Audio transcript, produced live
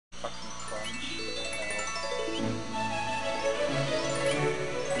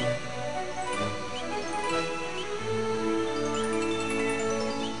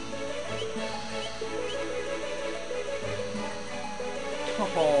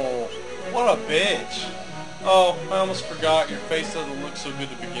Oh, what a bitch. Oh, I almost forgot. Your face doesn't look so good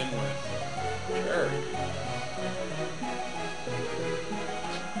to begin with. Sure.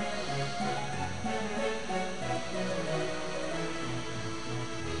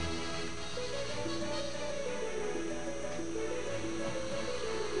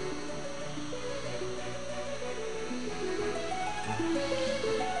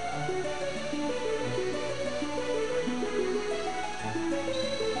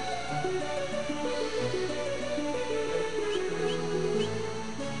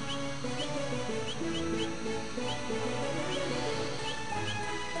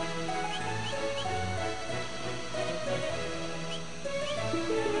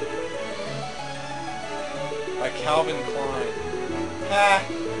 By Calvin Klein. Ha!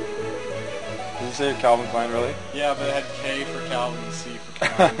 Did you say Calvin Klein, really? Yeah, but it had K for Calvin and C for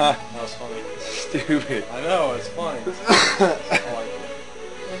Klein. That was funny. Stupid. I know, it's funny. I like it.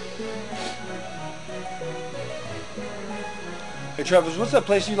 Hey Travis, what's that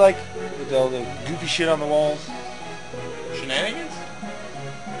place you like with all the goofy shit on the walls? Shenanigans?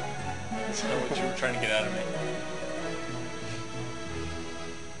 Is that what you were trying to get out of me?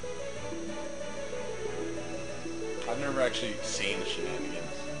 I've never actually seen the Shenanigans.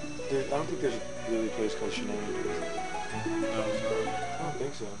 I don't think there's really a place called Shenanigans. No, it's not. I don't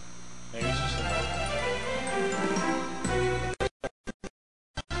think so. Maybe it's just a melody.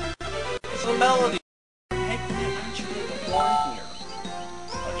 It's a melody! Hey, why don't you make a floor here?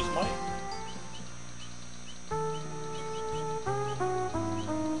 I just might.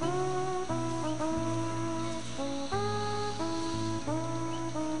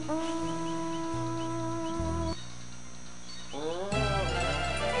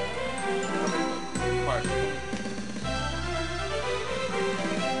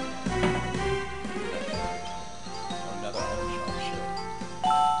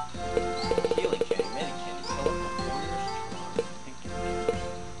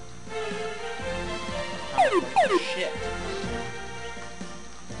 Shit.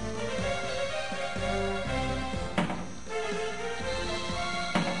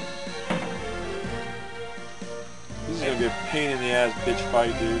 This is gonna be a pain in the ass bitch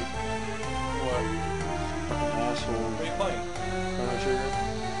fight, dude. What? Fucking asshole. What are you playing? ChronoTrigger.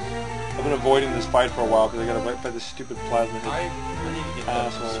 I've been avoiding this fight for a while because I gotta fight this stupid plasma hit. I need to get that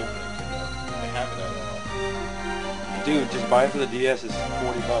asshole. Super Nintendo. They have it out. Dude, just buy it for the DS. It's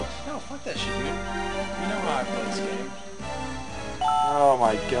 $40. No, fuck that shit, dude. You know how I play this game. Oh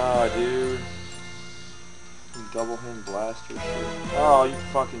my god, dude. Double hand blaster shit. Oh, you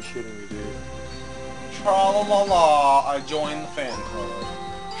fucking shitting me, dude. Tra-la-la-la, I joined the fan club.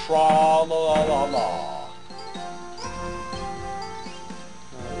 Tra-la-la-la-la.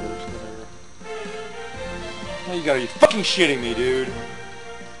 Oh, you gotta be fucking shitting me, dude.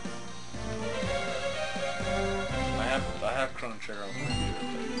 I have ChronoTrigger on the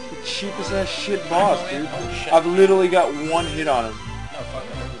computer. The cheapest ass shit boss, dude. Oh, shit. I've literally got one hit on him. No, fuck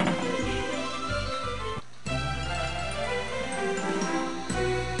that.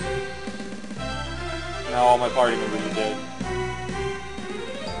 Now all my party members are dead.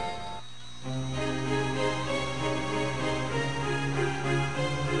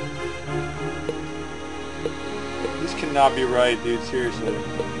 This cannot be right, dude. Seriously.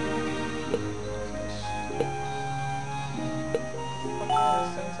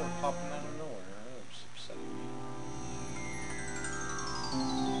 These things are popping out of nowhere. They're just upsetting me.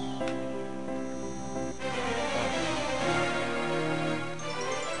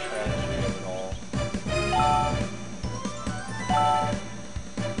 Tragedy of it all.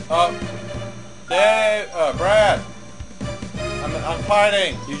 Dave, Brad! I'm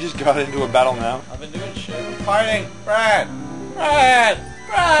fighting! You just got into a battle now? I've been doing shit. I'm fighting! Brad! Brad!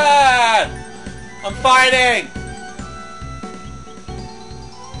 Brad! I'm fighting!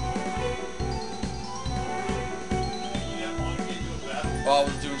 Well, I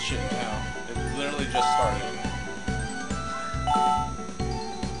was doing shit now. It literally just started.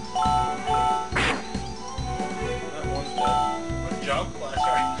 That one's dead. What job class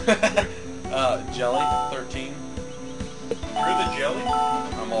are you? Jelly, 13. You're the jelly?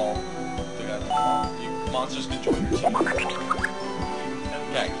 I'm all the guy. You monsters can join your team.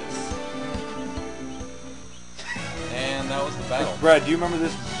 Cactus. And that was the battle. Brad, do you remember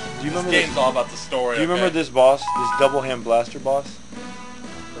this? Do you remember This game's all about the story. Do you remember this boss? This double hand blaster boss?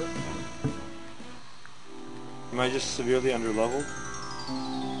 Am I just severely underleveled?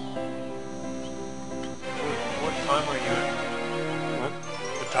 What time are you in? What?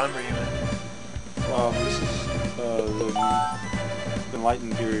 What time are you in? This is the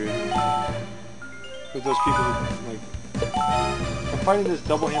Enlightened period. With those people who, like, I'm fighting this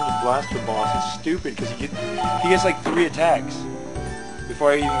double-handed blaster boss. It's stupid because he gets like 3 attacks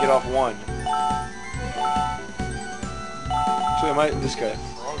before I even get off 1. So this guy?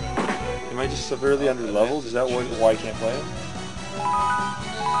 Am I just severely under-leveled? Is that why I can't play him?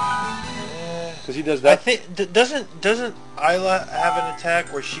 Because he does that. I think doesn't Isla have an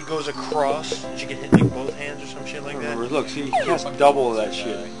attack where she goes across and she can hit like both hands or some shit like that? Look, see, he has double of that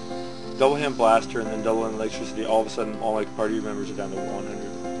shit. Double hand blaster and then double hand electricity. All of a sudden, all my party members are down to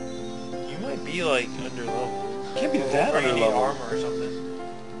 100. You might be like under level. Can't be that Or you under need level. armor or something.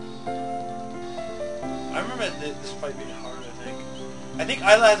 I remember this fight being hard. I think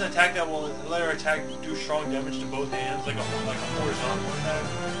Isla has an attack that will let her attack do strong damage to both hands, like a horizontal attack.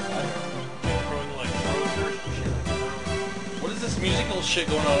 What is this musical shit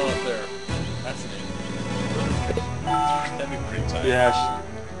going on up there? That's neat. That'd be pretty tight. Yeah.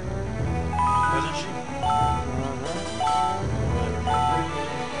 Wasn't she?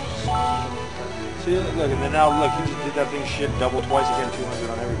 See, look, and then now, look, he just did that thing shit double twice again, 200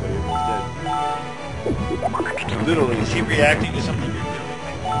 on everybody. Everyone's dead. Literally. Is he reacting to something you're doing?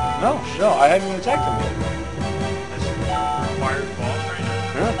 No, I haven't even attacked him yet. That's required boss right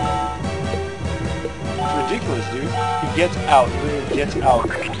now? Yeah. It's ridiculous, dude. He gets out, literally gets out,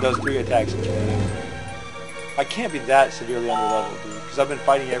 does 3 attacks and kills him. I can't be that severely under-leveled, dude, because I've been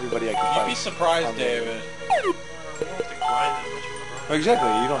fighting everybody I can fight. You'd be surprised, David. Oh, exactly,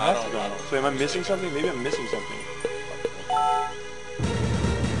 you don't have to grind. So am I missing something? Maybe I'm missing something.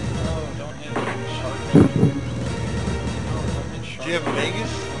 Do you have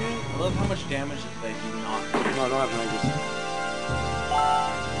Vegas? I love how much damage they do not. No, I don't have Vegas.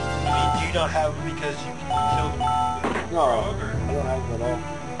 I mean, do you not have him because you killed him? No, I don't have him at all.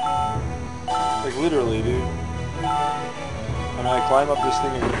 Like, literally, dude. I mean, I climb up this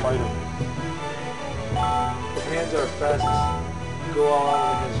thing and go fight him. The hands are fastest. Go all out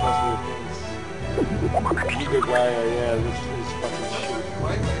of the hands faster with hands. You good guy, yeah, this is fucking shit.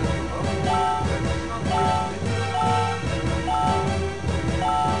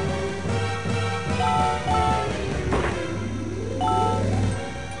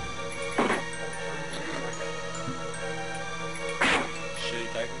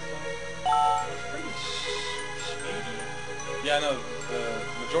 Yeah, I know. The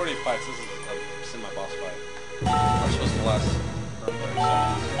majority of fights, this is a semi-boss fight. Are supposed to last 30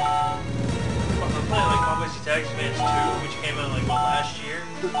 seconds. I'm playing like Final Fantasy Tactics Advance 2, which came out like last year.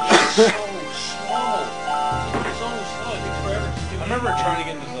 It's so slow. It's so slow. It takes forever to do. I remember trying to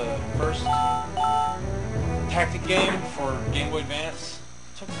get into the first tactic game for Game Boy Advance.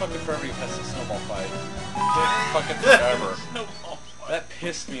 It took fucking forever to get past the snowball fight. It took fucking forever. Snowball fight. That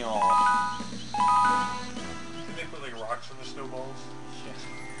pissed me off. They put like rocks on the snowballs.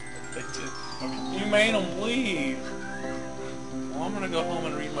 They did. You made them leave. Well, I'm gonna go home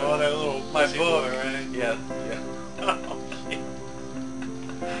and read my that little my book. Right? Yeah.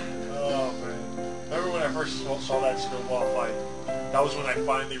 Oh man! Remember when I first saw that snowball fight? That was when I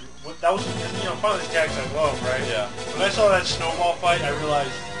finally. That was Final Fantasy Tactics I love, right? Yeah. When I saw that snowball fight, I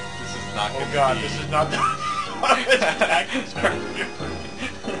realized This is not oh god, this is not the Tactics.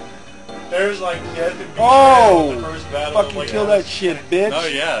 There's like death and Oh! in the first battle. Fucking like, kill that shit, bitch. Oh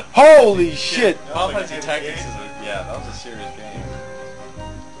yeah. Holy shit! Final Fantasy Tactics is that was a serious game.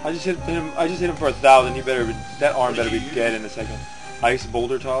 I just hit him for 1,000. That arm better be dead in a second. Ice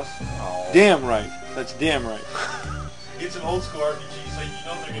boulder toss. Oh. Damn right. That's damn right. It's an old school RPG, so you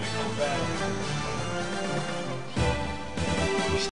know they're gonna come back.